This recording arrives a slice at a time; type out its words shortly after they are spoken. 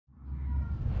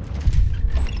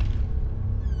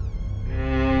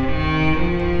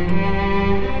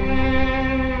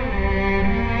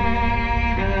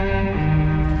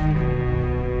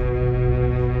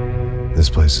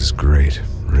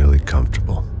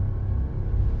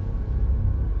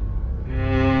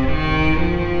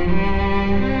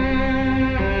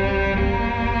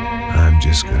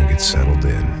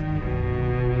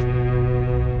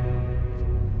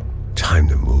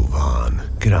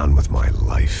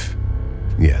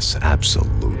Yes,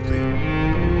 absolutely.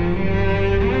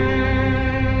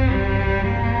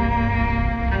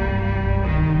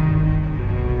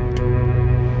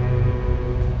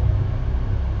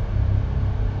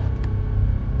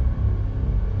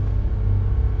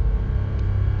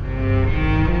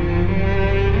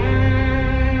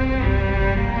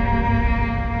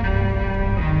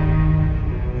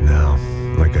 Now,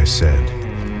 like I said,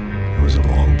 it was a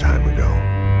long time ago.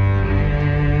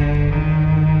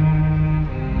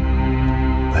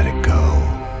 Let it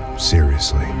go.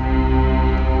 Seriously.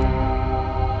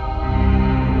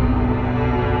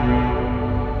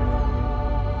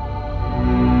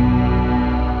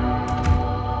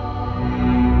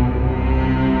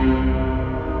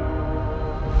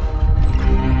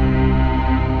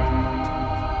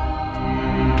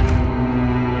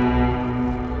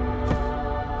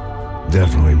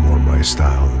 Definitely more my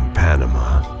style than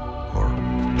Panama, or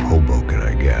Hoboken,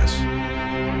 I guess.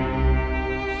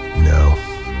 No,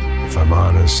 if I'm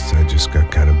honest, I just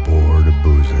got kind of bored of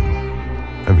boozing.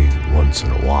 I mean, once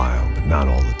in a while, but not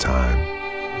all the time.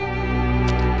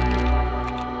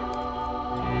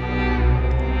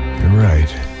 You're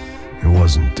right, it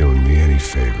wasn't doing me any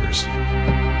favors.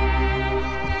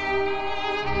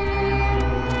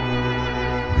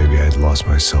 Maybe I'd lost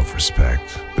my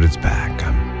self-respect, but it's back.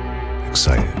 I'm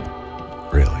excited,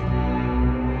 really.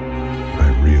 I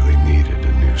really needed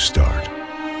a new start.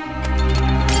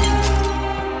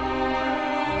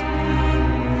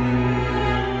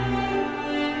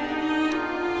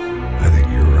 I think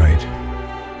you're right.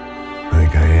 I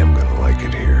think I am gonna like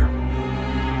it here.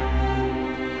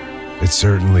 It's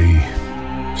certainly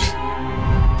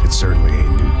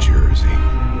ain't New Jersey.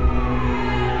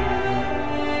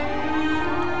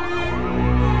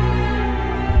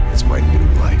 It's my new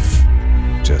life.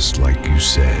 Just like you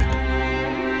said.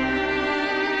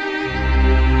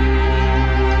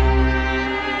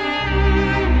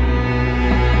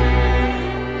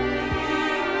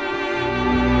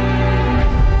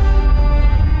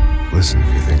 Listen,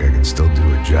 if you think I can still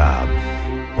do a job,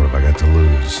 what have I got to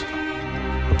lose?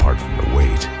 Apart from the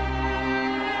weight.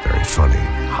 Very funny.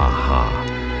 Ha ha.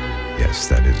 Yes,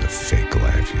 that is a fake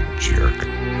laugh, you jerk.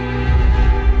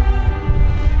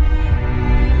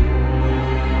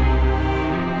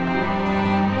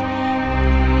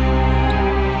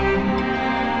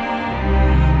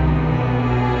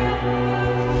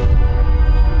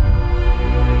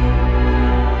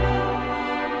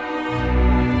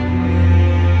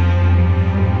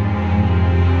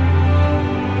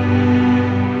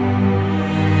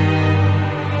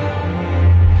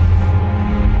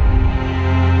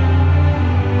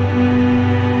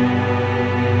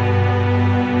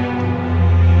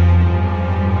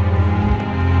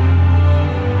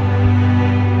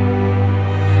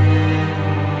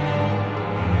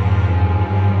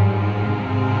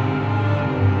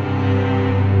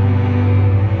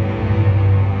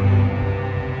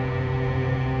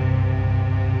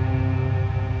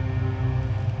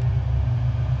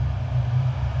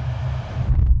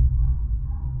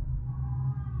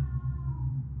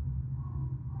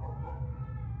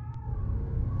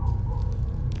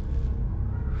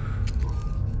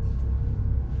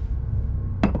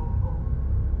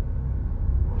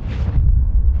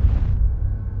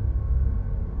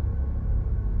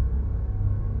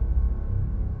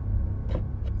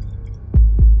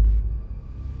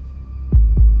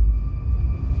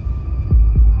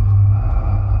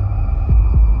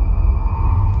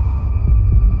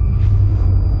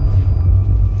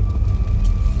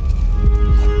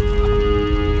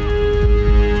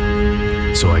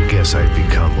 So I guess I'd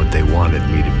become what they wanted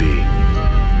me to be.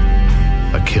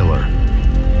 A killer.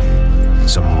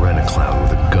 Some rent-a-clown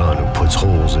with a gun who puts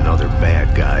holes in other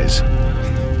bad guys.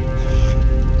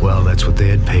 Well, that's what they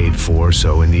had paid for,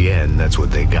 so in the end, that's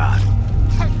what they got.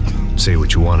 Say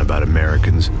what you want about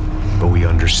Americans, but we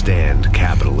understand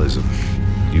capitalism.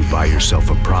 You buy yourself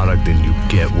a product and you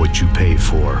get what you pay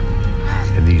for.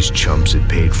 And these chumps had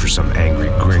paid for some angry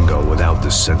gringo without the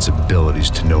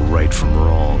sensibilities to know right from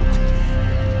wrong.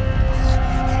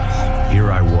 Here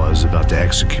I was, about to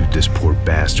execute this poor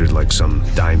bastard like some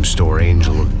dime store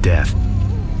angel of death.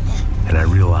 And I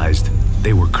realized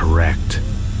they were correct.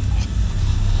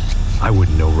 I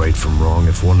wouldn't know right from wrong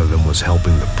if one of them was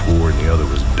helping the poor and the other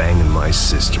was banging my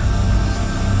sister.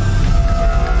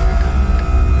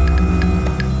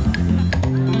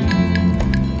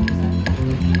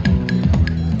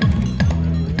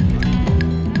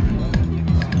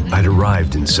 I'd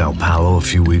arrived in Sao Paulo a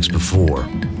few weeks before.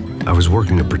 I was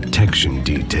working a protection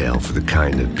detail for the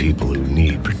kind of people who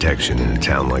need protection in a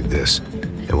town like this.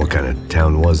 And what kind of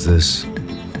town was this?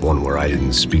 One where I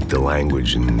didn't speak the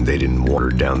language and they didn't water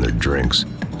down their drinks.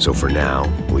 So for now,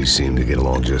 we seemed to get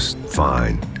along just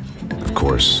fine. Of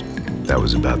course, that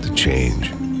was about to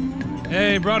change.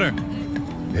 Hey, brother.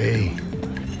 Hey.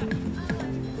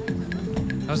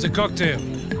 How's the cocktail?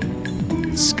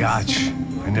 It's scotch.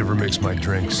 I never mix my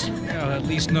drinks. Well, at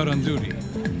least not on duty.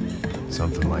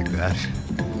 Something like that.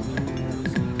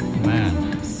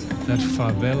 Man, that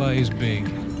favela is big.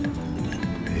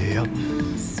 Yep.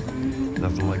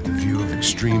 Nothing like the view of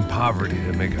extreme poverty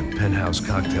to make a penthouse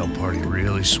cocktail party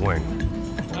really swing.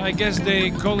 I guess they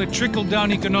call it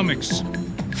trickle-down economics.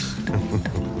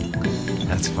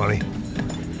 That's funny.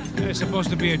 It's supposed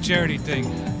to be a charity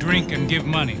thing. Drink and give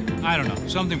money. I don't know,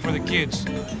 something for the kids.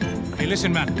 Hey,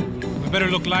 listen, man. We better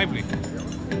look lively.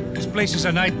 This place is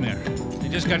a nightmare. They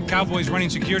just got cowboys running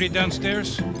security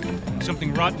downstairs. And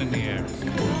something rotten in the air.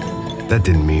 That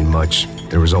didn't mean much.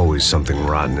 There was always something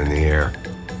rotten in the air.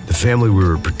 The family we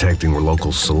were protecting were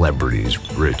local celebrities,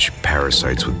 rich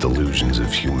parasites with delusions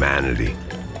of humanity.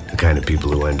 The kind of people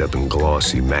who end up in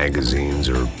glossy magazines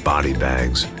or body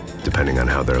bags, depending on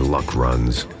how their luck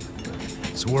runs.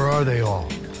 So where are they all?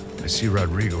 I see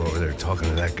Rodrigo over there talking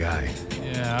to that guy.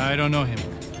 Yeah, I don't know him.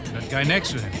 That guy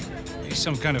next to him, he's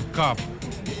some kind of cop.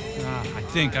 I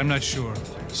think, I'm not sure.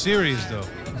 Serious, though.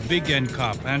 Big end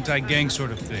cop, anti-gang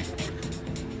sort of thing.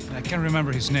 I can't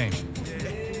remember his name.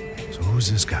 So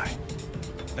who's this guy?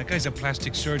 That guy's a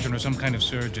plastic surgeon or some kind of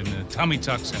surgeon. Tummy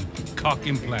tucks and cock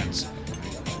implants.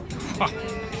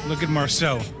 Look at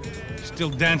Marcel. Still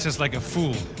dances like a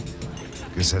fool.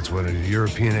 Guess that's what a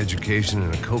European education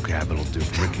and a coke habit will do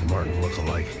for Ricky Martin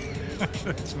look-alike.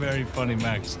 That's very funny,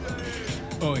 Max.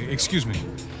 Oh, excuse me.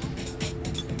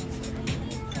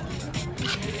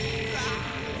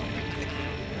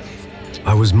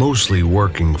 I was mostly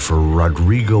working for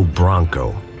Rodrigo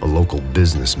Branco, a local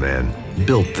businessman.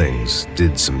 Built things,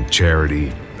 did some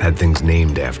charity, had things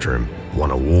named after him,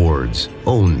 won awards,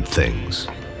 owned things,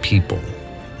 people.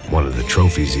 One of the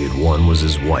trophies he had won was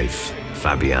his wife,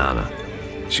 Fabiana.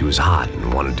 She was hot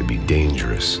and wanted to be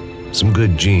dangerous. Some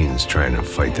good genes trying to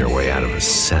fight their way out of a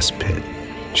cesspit.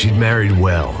 She'd married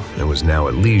well and was now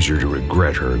at leisure to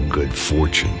regret her good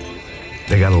fortune.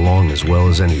 They got along as well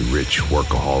as any rich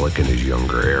workaholic and his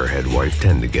younger airhead wife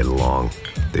tend to get along.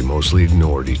 They mostly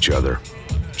ignored each other.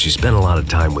 She spent a lot of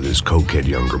time with his cokehead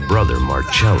younger brother,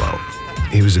 Marcello.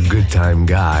 He was a good-time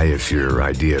guy if your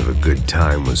idea of a good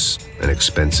time was an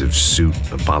expensive suit,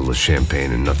 a bottle of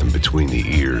champagne, and nothing between the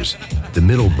ears. The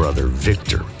middle brother,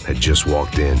 Victor, had just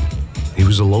walked in. He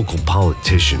was a local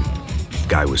politician.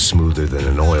 Guy was smoother than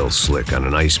an oil slick on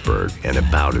an iceberg and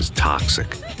about as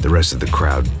toxic. The rest of the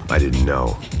crowd, I didn't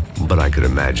know, but I could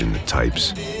imagine the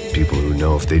types. People who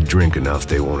know if they drink enough,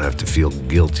 they won't have to feel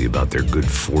guilty about their good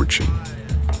fortune.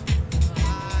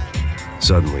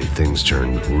 Suddenly, things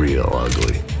turned real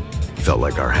ugly. Felt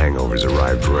like our hangovers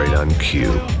arrived right on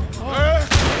cue.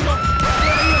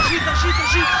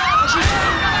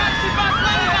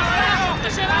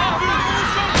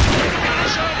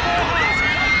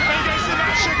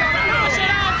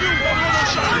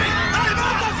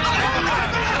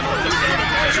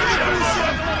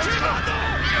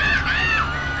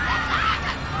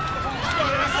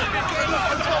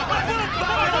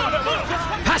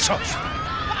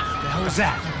 What was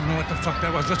that? I don't know what the fuck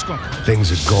that was. Let's go. Things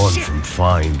had gone from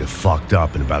fine to fucked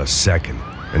up in about a second,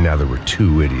 and now there were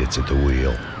two idiots at the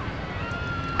wheel.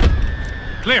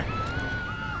 Clear.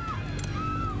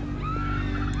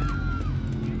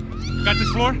 Got this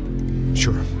floor?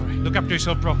 Sure. All right, look after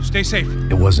yourself, bro. Stay safe.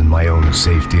 It wasn't my own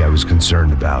safety I was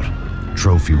concerned about,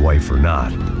 trophy wife or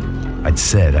not. I'd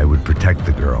said I would protect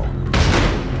the girl.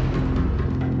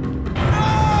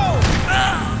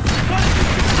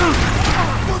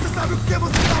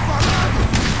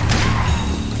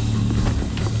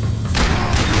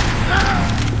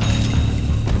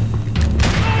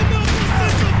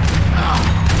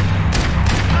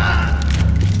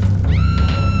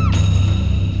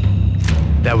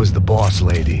 That was the boss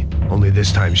lady, only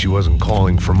this time she wasn't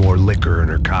calling for more liquor in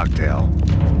her cocktail.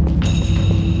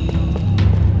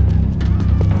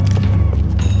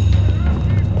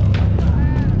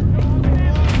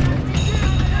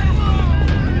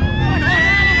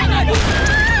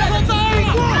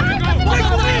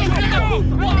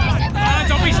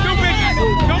 Don't be stupid!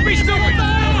 Don't be stupid!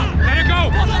 Let her go!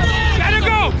 Let her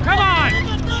go! Come on!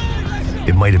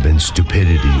 It might have been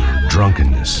stupidity or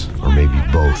drunkenness, or maybe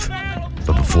both.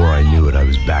 But before I knew it, I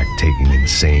was back taking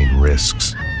insane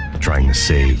risks, trying to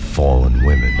save fallen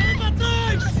women.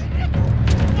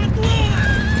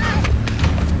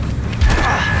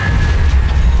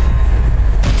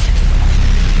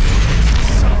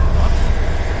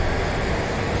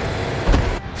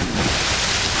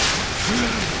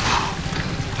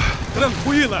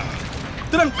 Tranquila!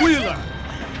 Tranquila!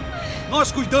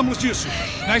 Nós cuidamos disso.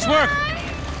 Nice work.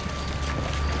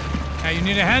 Hey, you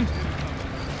need a hand?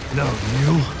 No,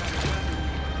 you?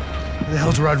 Where the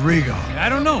hell's Rodrigo? I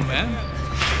don't know, man.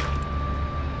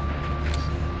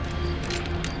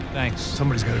 Thanks.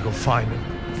 Somebody's gotta go find him.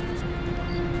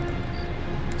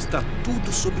 Está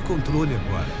tudo sob controle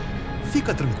agora.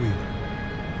 Fica tranquila.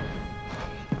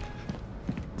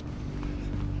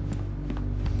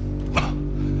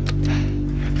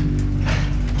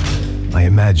 I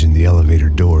imagined the elevator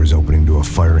doors opening to a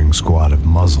firing squad of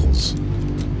muzzles.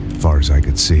 As far as I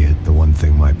could see it, the one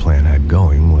thing my plan had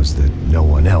going was that no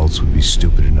one else would be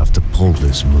stupid enough to pull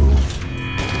this move.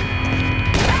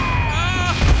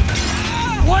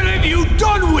 What have you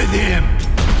done with him?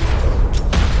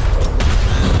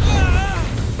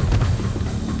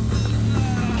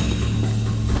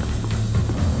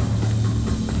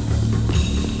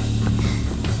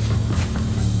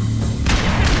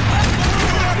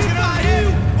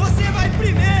 Você vai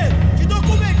primeiro! Te dou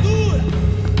cobertura!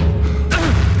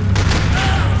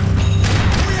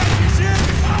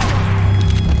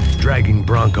 Dragging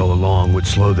Bronco along would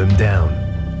slow them down,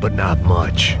 but not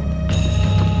much.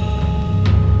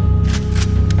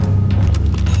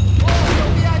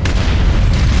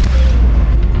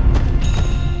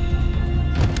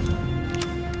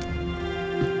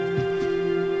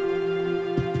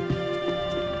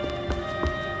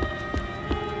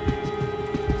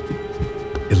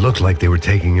 It looked like they were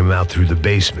taking him out through the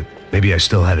basement. Maybe I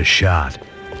still had a shot.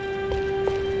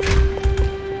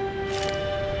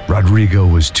 Rodrigo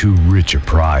was too rich a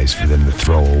prize for them to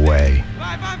throw away.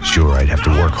 Sure, I'd have to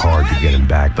work hard to get him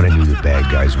back, but I knew the bad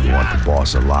guys would want the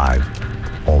boss alive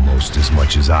almost as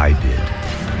much as I did.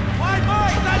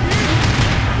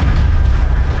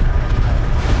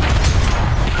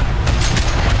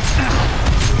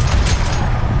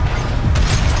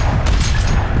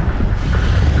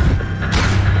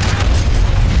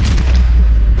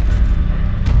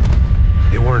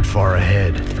 They weren't far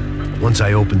ahead. Once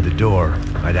I opened the door,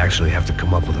 I'd actually have to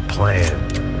come up with a plan.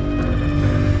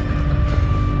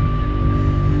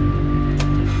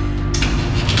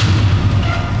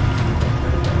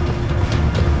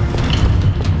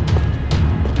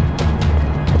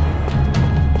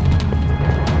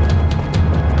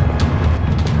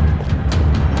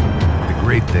 The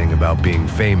great thing about being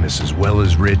famous as well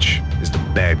as rich is the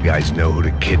bad guys know who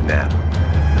to kidnap.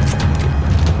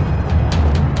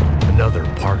 Another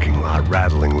parking lot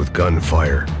rattling with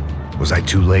gunfire. Was I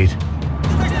too late?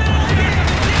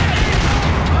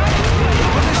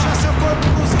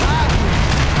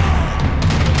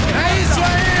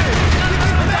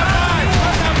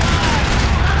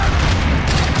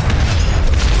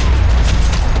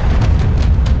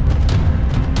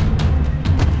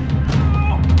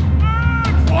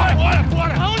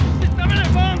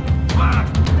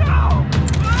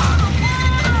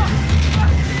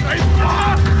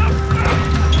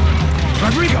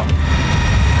 Rodrigo!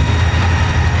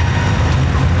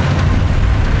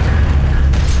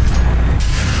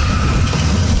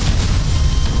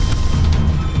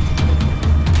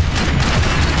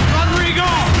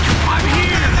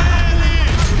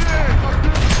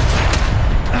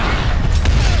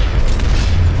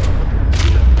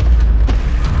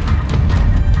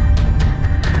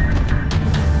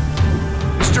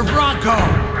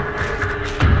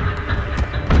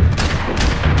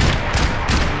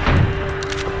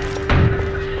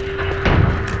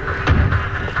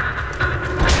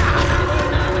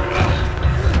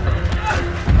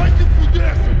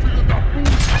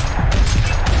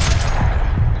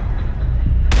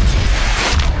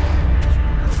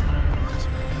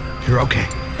 You're okay.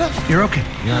 You're okay.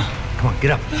 Yeah. Come on,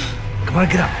 get up. Come on,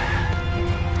 get up.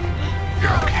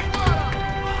 You're okay.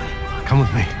 Come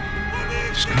with me.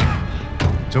 Just come.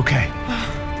 It's okay.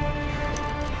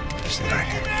 Stay right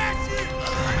here.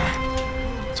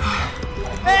 It's okay.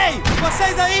 Ei,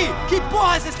 vocês aí! Que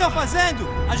porra vocês estão fazendo?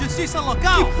 A justiça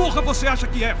local? Que porra você acha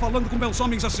que é, falando com meus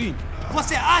homens assim?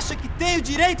 Você acha que tem o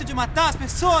direito de matar as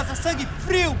pessoas a sangue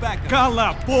frio, Becker? Cala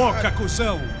a boca,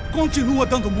 cuzão! Continua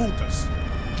dando multas.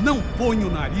 Não põe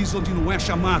o nariz onde não é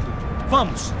chamado.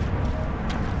 Vamos!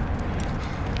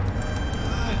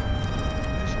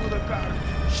 Me ajuda, cara.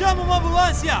 Chama uma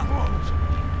ambulância!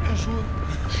 Me ajuda.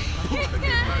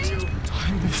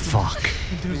 Fuck.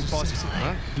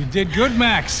 You did good,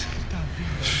 Max.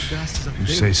 You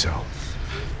say so.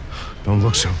 Don't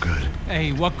look so good.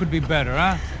 Hey, what could be better,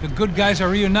 huh? The good guys are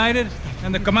reunited,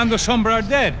 and the Commando Sombra are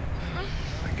dead.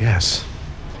 I guess.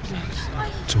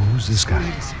 So who's this guy?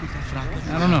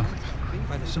 I don't know.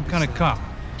 Some kind of cop.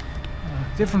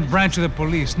 Different branch of the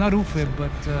police. Not UFE,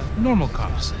 but normal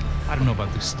cops. I don't know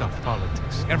about this stuff,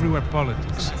 politics. Everywhere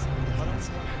politics.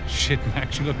 Shit,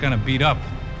 Max, you look kind of beat up.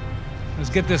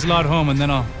 Let's get this lot home, and then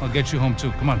I'll get you home,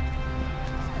 too. Come on.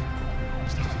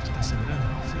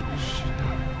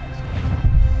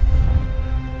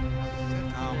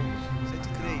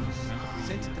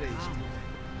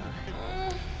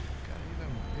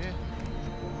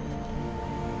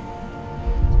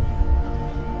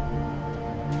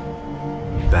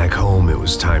 Back home, it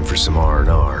was time for some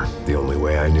R&R, the only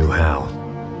way I knew how.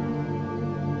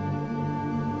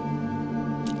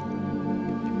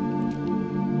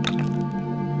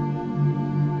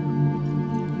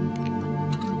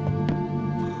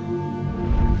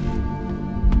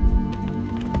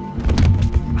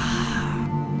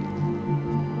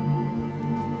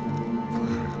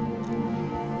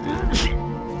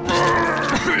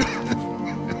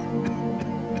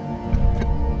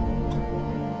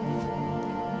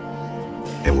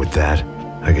 And with that,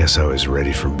 I guess I was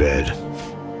ready for bed.